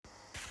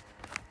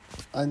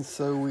And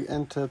so we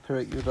enter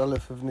Perek Yud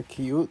Aleph of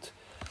Nikiyut.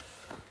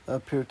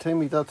 Pirtei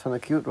Midat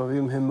HaNikiyut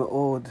Ravim Hem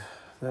Me'od.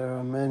 There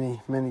are many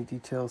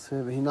details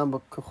here. V'hinam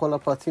b'kol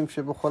ha'pratim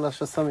sheb'chol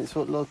ha'shasam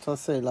mitzvot lo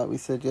taseh. Like we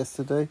said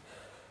yesterday,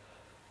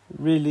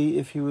 really,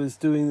 if he was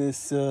doing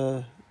this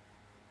in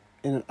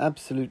an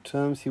absolute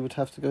terms, he would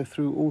have to go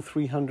through all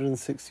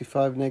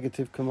 365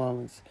 negative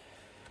commandments.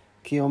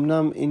 Ki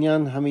omnam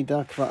inyan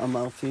hamidah kva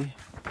amarti.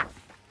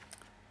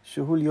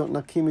 What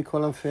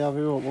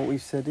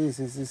we've said is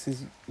this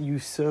is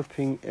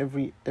usurping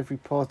every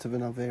part of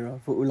an avera.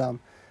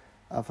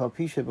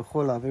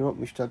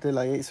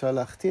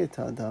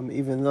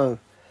 Even though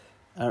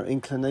our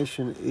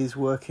inclination is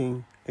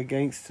working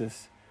against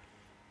us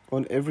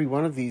on every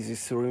one of these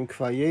isurim,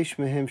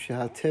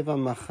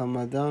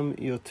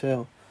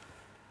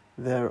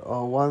 there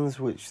are ones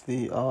which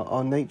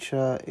our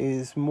nature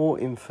is more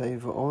in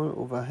favor on,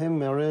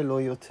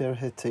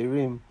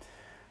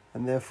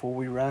 and therefore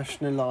we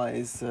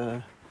rationalize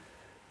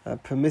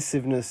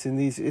permissiveness in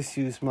these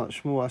issues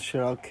much more.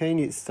 So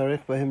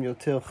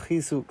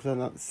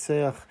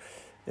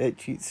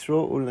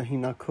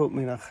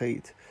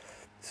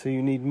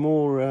you need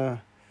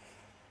more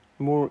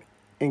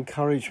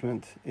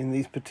encouragement in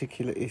these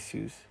particular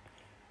issues.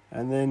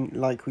 And then,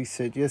 like we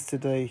said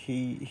yesterday,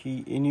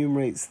 he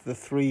enumerates the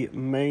three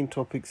main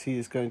topics he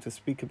is going to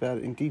speak about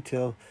in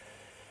detail.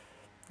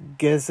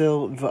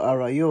 Gezel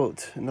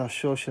v'arayot,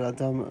 nasho shel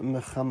adam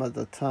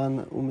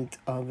mechamadatan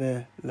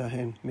umitava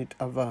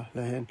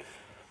lahen.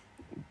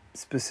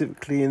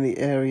 Specifically in the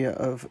area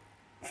of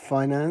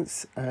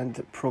finance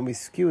and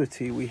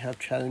promiscuity, we have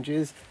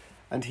challenges,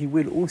 and he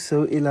will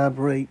also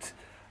elaborate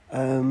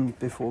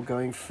before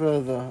going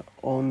further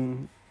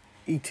on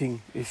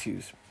eating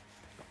issues.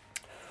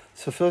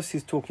 So first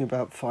he's talking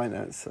about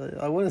finance.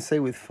 I want to say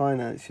with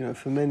finance,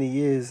 for many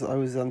years I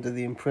was under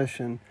the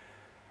impression,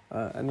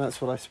 and that's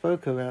what I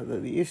spoke about,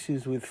 that the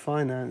issues with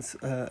finance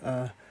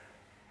are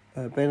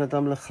Ben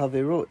Adam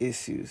Lechavero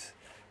issues.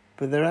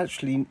 But they're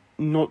actually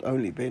not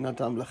only Ben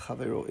Adam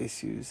Lechavero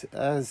issues.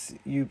 As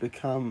you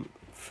become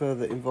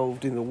further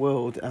involved in the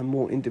world and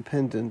more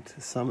independent,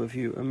 some of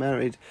you are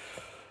married,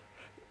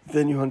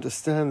 then you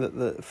understand that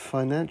the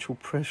financial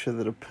pressure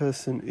that a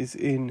person is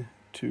in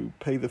to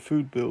pay the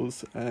food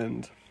bills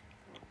and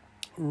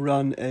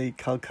run a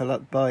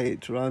kalkalat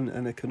bayit, run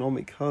an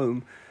economic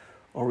home,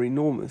 are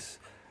enormous.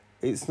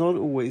 It's not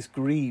always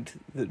greed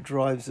that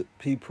drives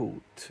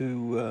people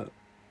to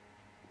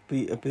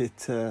be a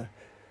bit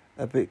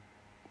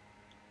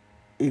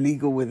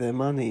illegal with their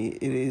money.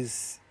 It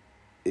is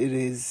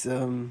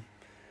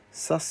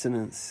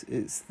sustenance.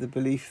 It's the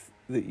belief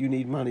that you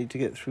need money to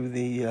get through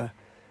the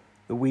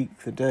week,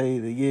 the day,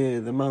 the year,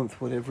 the month,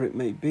 whatever it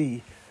may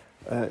be.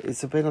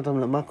 It's a Ben Adam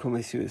Lamakom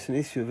issue. It's an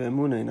issue of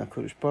emunah in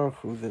HaKadosh Baruch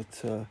Hu,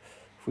 that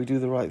if we do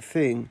the right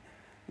thing,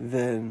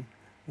 then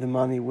the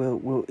money will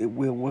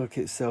work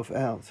itself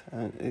out.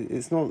 And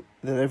it's not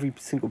that every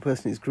single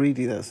person is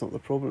greedy. That's not the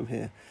problem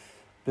here,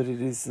 but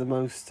it is the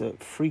most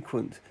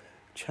frequent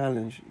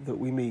challenge that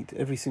we meet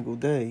every single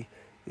day,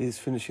 is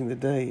finishing the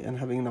day and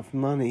having enough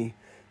money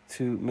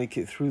to make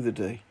it through the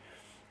day.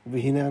 And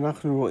like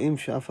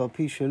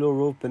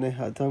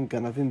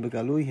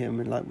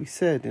we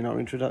said in our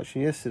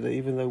introduction yesterday,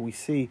 even though we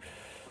see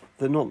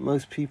that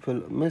most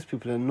people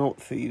are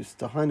not thieves.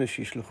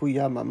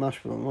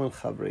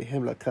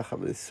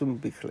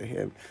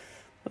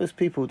 Most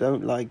people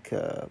don't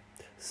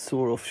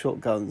saw off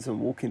shotguns and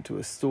walk into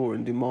a store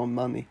and demand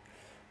money.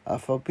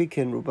 But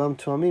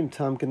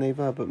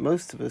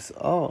most of us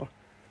are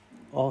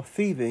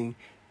thieving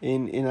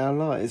in our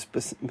lives,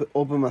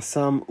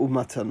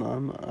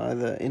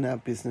 either in our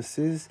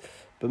businesses,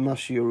 when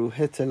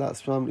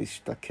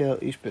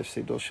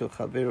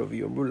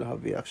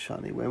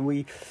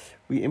we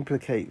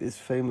implicate this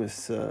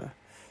famous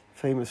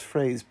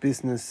phrase,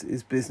 business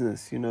is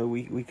business.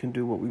 We can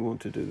do what we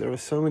want to do. There are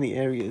so many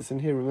areas,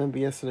 and here, remember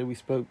yesterday we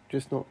spoke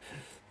just not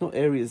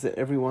areas that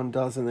everyone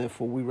does and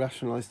therefore we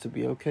rationalize to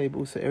be okay, but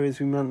also areas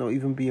we might not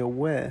even be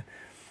aware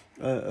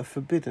are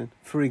forbidden.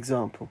 For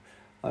example,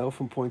 I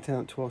often point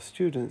out to our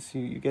students,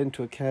 you get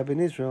into a cab in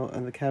Israel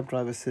and the cab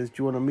driver says, do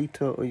you want a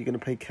meter or are you going to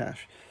pay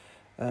cash?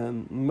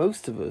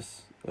 Most of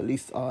us, at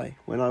least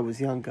when I was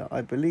younger,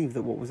 I believe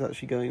that what was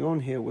actually going on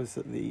here was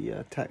that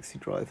the taxi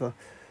driver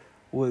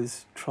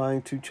was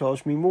trying to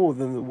charge me more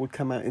than would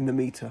come out in the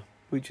meter,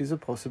 which is a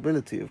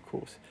possibility, of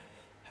course.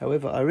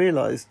 However, I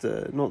realized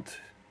not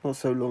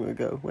so long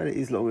ago, well, it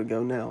is long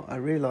ago now, I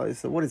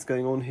realized that what is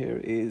going on here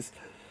is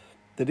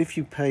that if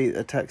you pay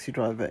a taxi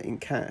driver in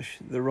cash,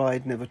 the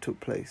ride never took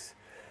place.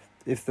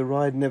 If the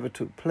ride never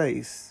took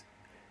place,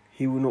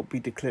 he will not be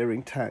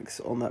declaring tax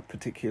on that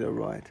particular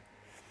ride.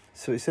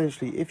 So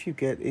essentially, if you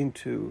get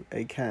into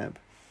a cab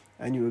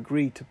and you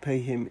agree to pay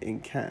him in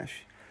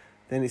cash,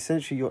 then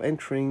essentially you're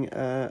entering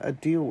a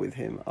deal with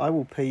him. I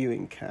will pay you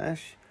in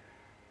cash,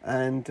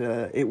 and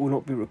it will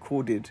not be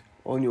recorded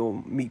on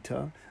your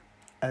meter.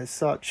 As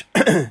such,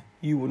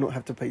 you will not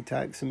have to pay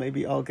tax, and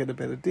maybe I'll get a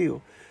better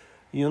deal.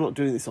 You're not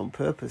doing this on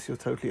purpose. You're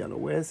totally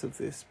unawares of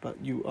this,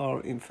 but you are,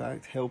 in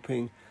fact,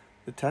 helping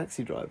the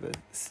taxi driver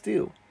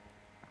steal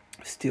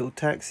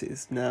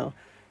taxes. Now,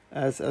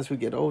 as we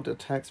get older,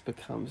 tax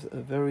becomes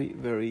a very,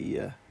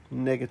 very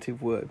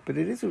negative word, but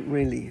it isn't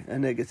really a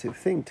negative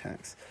thing,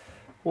 tax.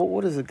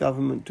 What does a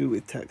government do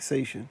with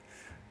taxation?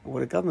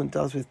 What a government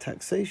does with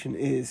taxation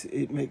is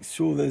it makes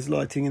sure there's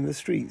lighting in the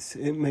streets.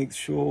 It makes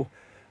sure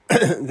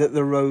that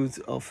the roads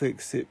are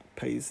fixed. It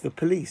pays the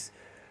police.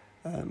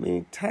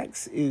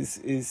 Tax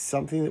is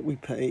something that we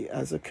pay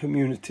as a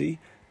community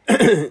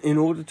in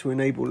order to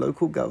enable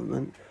local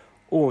government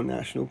or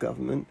national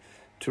government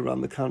to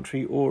run the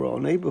country or our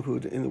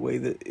neighborhood in the way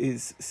that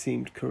is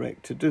seemed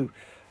correct to do.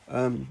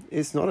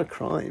 It's not a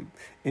crime.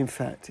 In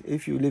fact,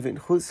 if you live in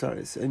Chutz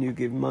La'aretz and you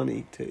give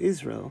money to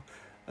Israel,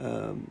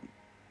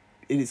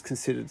 it is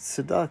considered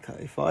tzedakah.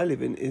 If I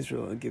live in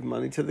Israel and give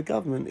money to the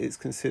government, it's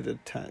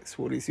considered tax.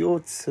 What is your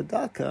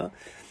tzedakah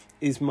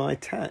is my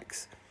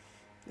tax.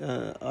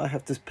 I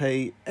have to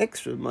pay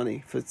extra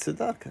money for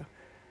tzedakah.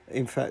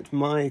 In fact,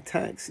 my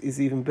tax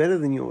is even better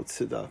than your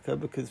tzedakah,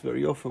 because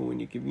very often when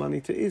you give money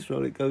to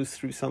Israel, it goes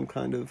through some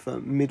kind of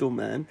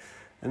middleman,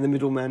 and the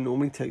middleman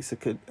normally takes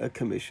a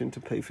commission to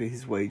pay for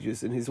his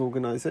wages and his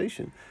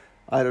organization.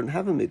 I don't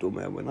have a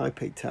middleman. When I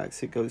pay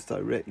tax, it goes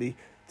directly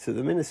to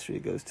the ministry.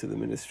 It goes to the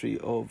Ministry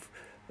of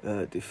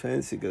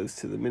Defense. It goes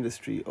to the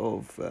Ministry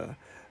of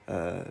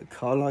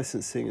car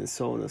licensing, and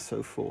so on and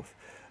so forth.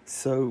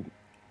 So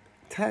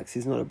tax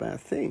is not a bad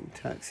thing.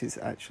 Tax is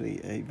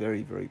actually a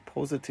very, very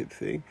positive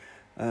thing,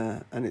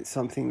 and it's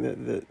something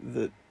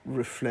that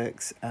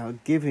reflects our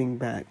giving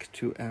back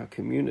to our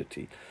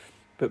community.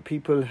 But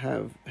people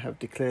have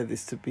declared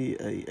this to be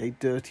a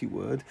dirty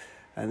word,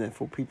 and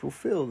therefore people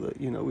feel that,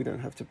 we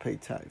don't have to pay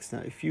tax. Now,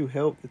 if you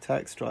help the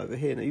tax driver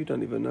here, now you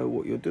don't even know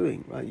what you're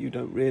doing, right? You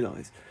don't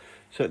realize.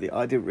 Certainly,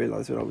 I didn't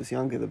realize when I was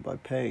younger that by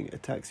paying a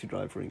taxi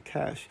driver in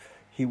cash,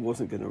 he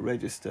wasn't going to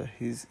register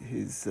his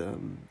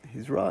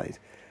ride.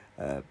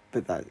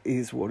 But that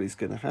is what is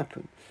going to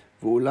happen.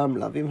 There are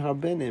many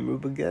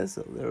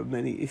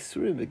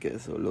isurim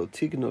begezel, lo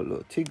tigno,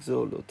 lo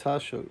tigzo, lo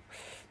tasho.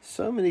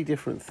 So many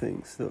different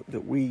things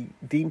that we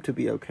deem to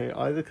be okay,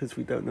 either because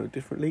we don't know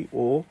differently,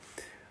 or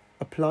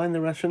applying the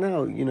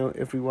rationale.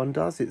 Everyone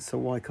does it, so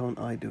why can't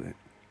I do it?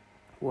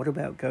 What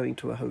about going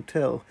to a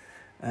hotel,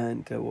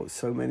 and what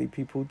so many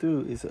people do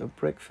is at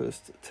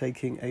breakfast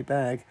taking a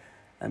bag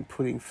and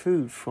putting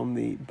food from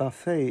the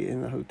buffet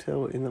in the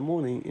hotel in the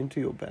morning into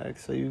your bag,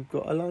 so you've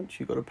got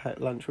a packed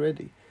lunch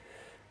ready.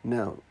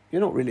 Now,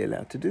 you're not really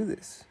allowed to do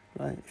this,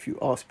 right? If you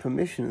ask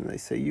permission and they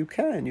say you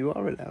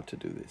are allowed to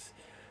do this.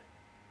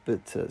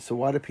 But so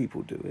why do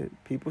people do it?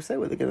 People say,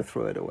 well, they're going to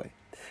throw it away.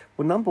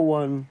 Well, number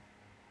one,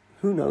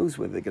 who knows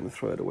whether they're going to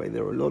throw it away?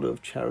 There are a lot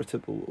of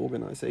charitable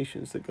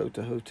organizations that go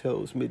to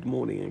hotels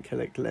mid-morning and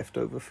collect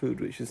leftover food,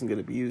 which isn't going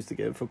to be used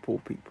again for poor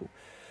people.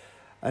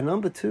 And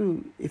number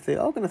two, if they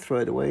are going to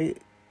throw it away,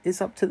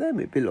 it's up to them.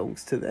 It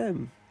belongs to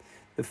them.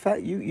 The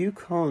fact you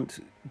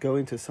can't go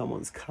into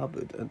someone's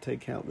cupboard and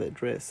take out their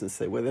dress and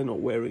say, well, they're not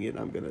wearing it,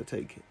 I'm going to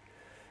take it.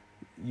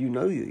 You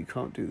know that you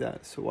can't do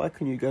that. So why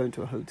can you go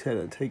into a hotel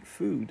and take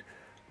food,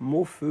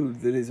 more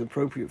food that is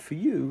appropriate for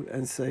you,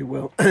 and say,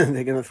 well,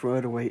 they're going to throw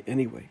it away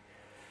anyway?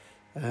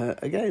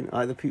 Again,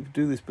 either people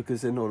do this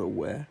because they're not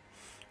aware,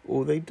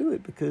 or they do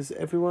it because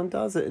everyone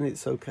does it and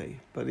it's okay.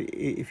 But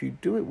if you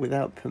do it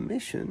without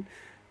permission,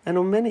 and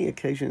on many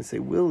occasions they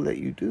will let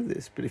you do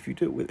this, but if you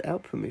do it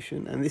without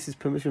permission, and this is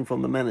permission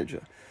from the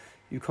manager,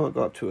 you can't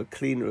go up to a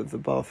cleaner of the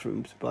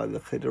bathrooms by the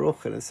Cheder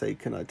Ochel and say,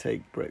 can I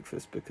take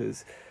breakfast?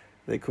 Because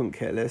they couldn't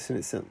care less, and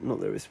it's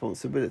not their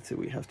responsibility.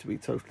 We have to be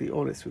totally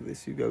honest with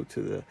this. You go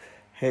to the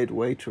head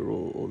waiter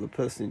or the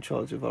person in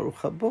charge of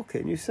Aruchat Boker,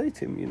 and you say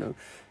to him,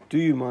 do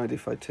you mind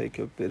if I take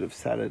a bit of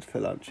salad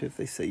for lunch? If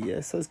they say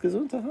yes, as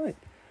Gesundheit.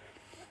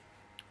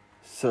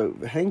 So,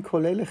 והן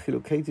כל אלה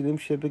חילוקי דינים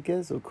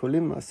שבגזר,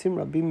 כוללים מעשים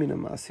רבים מן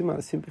המעשים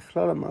הנעשים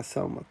בכלל המשא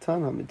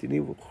ומתן המדיני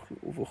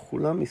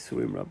ובכולם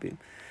איסורים רבים.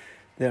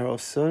 There are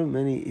so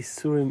many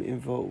isurim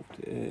involved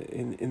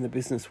in the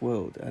business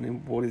world and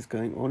in what is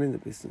going on in the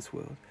business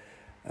world.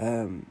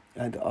 And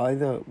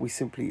either we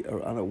simply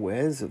are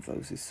unawares of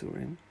those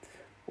isurim,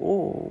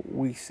 or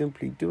we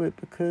simply do it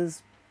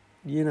because,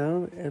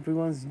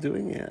 everyone's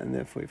doing it, and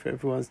therefore if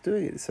everyone's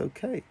doing it, it's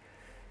okay.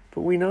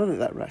 But we know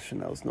that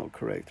rationale is not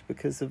correct,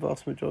 because the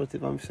vast majority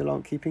of Am Yisrael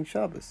aren't keeping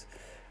Shabbos.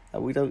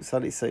 And we don't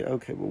suddenly say,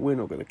 okay, well, we're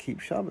not going to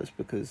keep Shabbos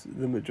because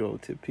the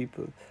majority of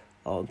people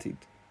aren't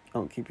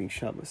keeping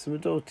Shabbos. The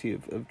majority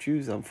of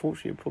Jews,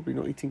 unfortunately, are probably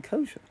not eating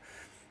kosher.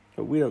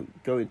 But we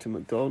don't go into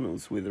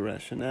McDonald's with a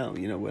rationale,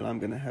 well, I'm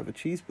going to have a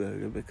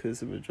cheeseburger because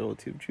the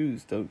majority of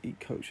Jews don't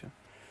eat kosher.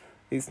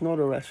 It's not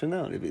a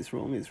rationale. If it's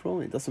wrong, it's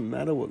wrong. It doesn't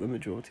matter what the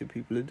majority of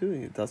people are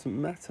doing. It doesn't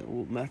matter.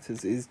 What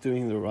matters is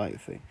doing the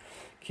right thing.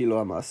 It's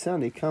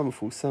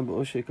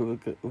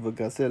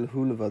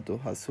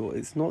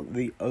not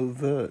the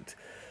overt,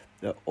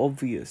 the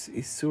obvious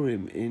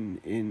isurim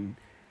in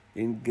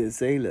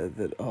Gezela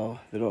that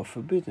are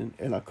forbidden.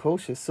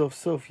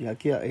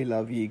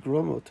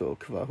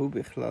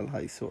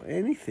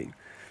 Anything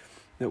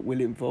that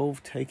will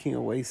involve taking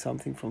away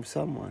something from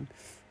someone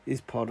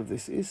is part of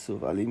this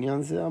issur.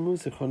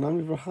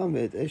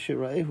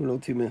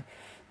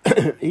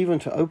 Even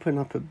to open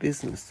up a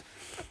business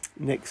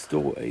next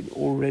door, an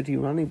already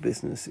running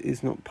business,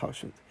 is not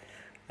pashut.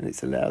 And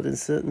it's allowed in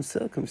certain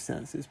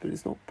circumstances, but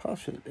it's not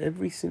pashut.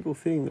 Every single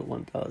thing that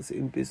one does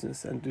in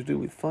business and to do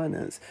with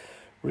finance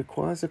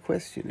requires a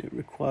question. It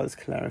requires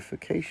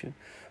clarification.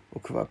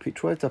 Even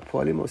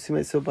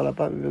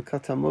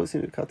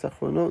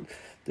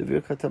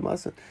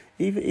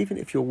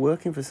if you're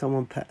working for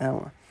someone per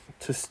hour,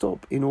 to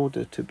stop in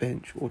order to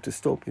bench or to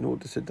stop in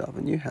order to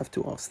daven, you have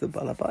to ask the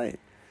balabayit.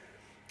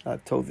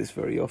 I've told this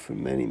very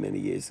often, many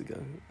years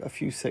ago, a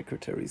few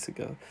secretaries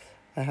ago.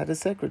 I had a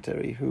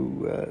secretary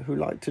who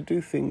liked to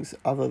do things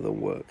other than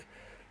work.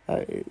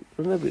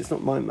 Remember, it's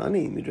not my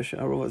money. Midrash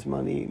Arova's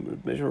money.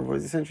 Midrash Arova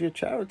is essentially a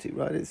charity,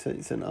 right? It's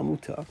an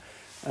amuta.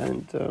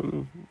 And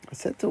I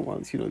said to her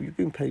once, you've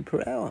been paid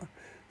per hour.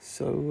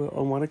 So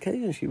on one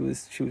occasion, she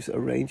was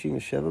arranging a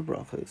Sheva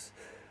Brachas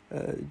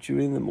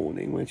during the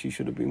morning when she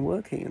should have been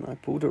working. And I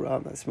pulled her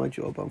out. That's my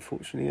job,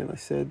 unfortunately. And I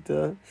said,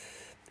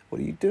 what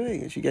are you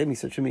doing? And she gave me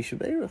such a Misha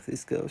Beirach,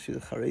 this girl. She's a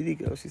Haredi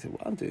girl. She said,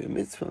 well, I'm doing a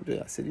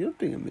mitzvah. I said, you're not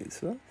doing a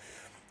mitzvah.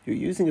 You're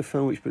using a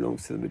phone which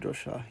belongs to the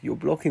midrashah. You're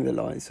blocking the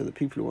lines so that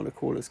people who want to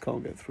call us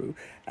can't get through.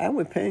 And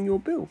we're paying your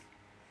bill.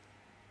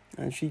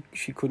 And she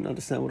couldn't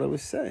understand what I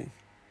was saying.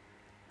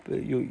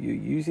 But you're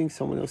using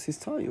someone else's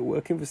time. You're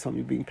working for someone.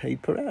 You're being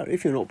paid per hour.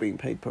 If you're not being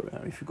paid per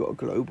hour, if you've got a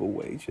global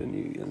wage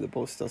and the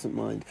boss doesn't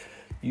mind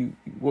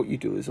what you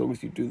do, as long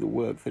as you do the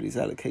work that is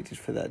allocated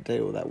for that day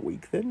or that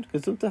week, then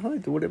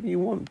do whatever you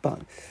want.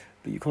 But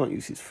you can't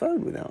use his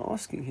phone without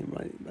asking him,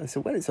 right? I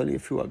said, well, it's only a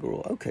few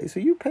agarot. Okay, so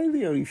you pay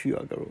the only few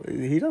agarot.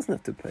 He doesn't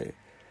have to pay it.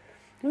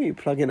 You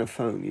plug in a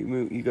phone.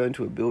 You go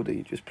into a building.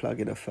 You just plug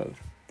in a phone.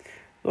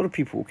 A lot of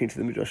people walk into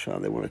the midrashah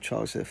and they want to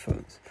charge their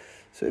phones.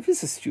 So if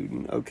it's a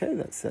student, okay,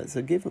 that's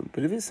a given.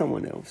 But if it's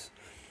someone else,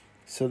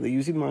 so they're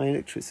using my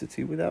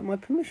electricity without my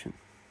permission.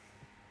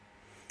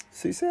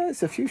 So you say,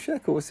 it's a few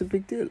shekel, what's the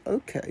big deal?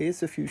 Okay,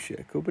 it's a few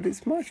shekel, but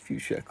it's my few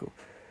shekel.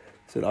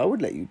 So I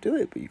would let you do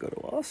it, but you've got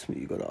to ask me.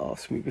 You've got to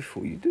ask me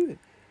before you do it.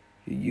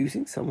 You're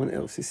using someone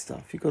else's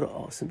stuff. You've got to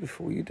ask them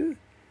before you do it.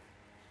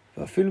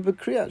 And even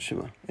Kriyat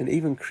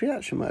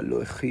Shema,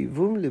 lo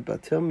chivum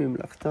libater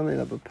mimlachtan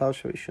ela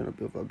b'parsha rishona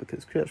bilvad,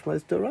 because Kriyat Shema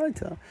is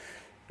doraita.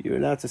 You're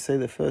allowed to say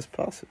the first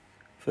parsha,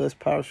 but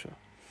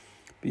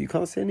you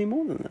can't say any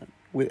more than that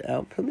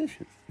without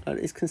permission. That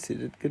is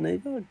considered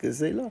geneva,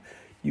 gazela.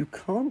 You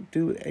can't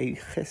do a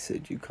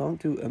chesed, you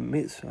can't do a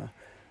mitzvah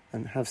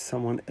and have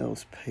someone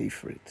else pay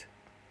for it.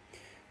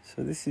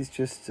 So this is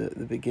just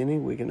the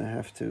beginning. We're going to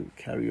have to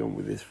carry on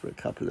with this for a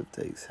couple of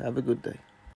days. Have a good day.